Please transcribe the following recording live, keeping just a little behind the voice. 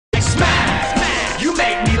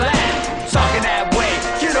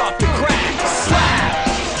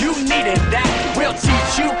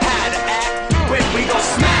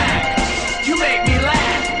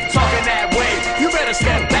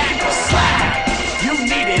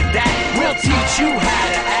teach you how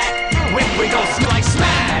to act when we go like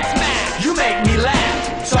smack. You make me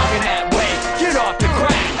laugh, talking that way. Get off the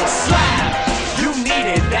crack or slap. You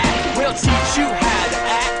needed that. We'll teach you how to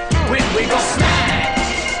act when we go smack.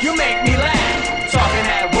 You make me laugh, talking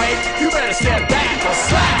that way. You better step back or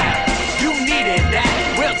slap. You needed that.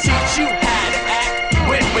 We'll teach you how to act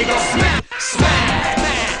when we go smack.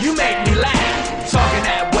 You make me laugh, talking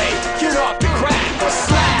that way. Get off the crack or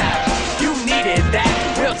slap. You needed that.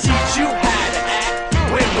 We'll teach you how to act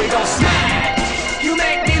when we go smack. You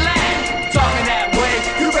make me laugh, talking that way.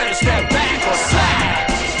 You better step back or slap.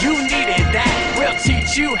 You needed that. We'll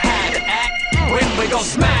teach you how to act when we go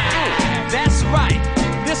smack. That's right.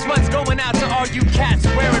 This one's going out to all you cats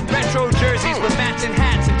wearing retro jerseys with matching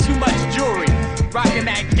hats and too much jewelry, rocking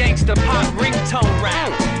that gangsta pop ringtone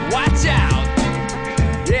rap.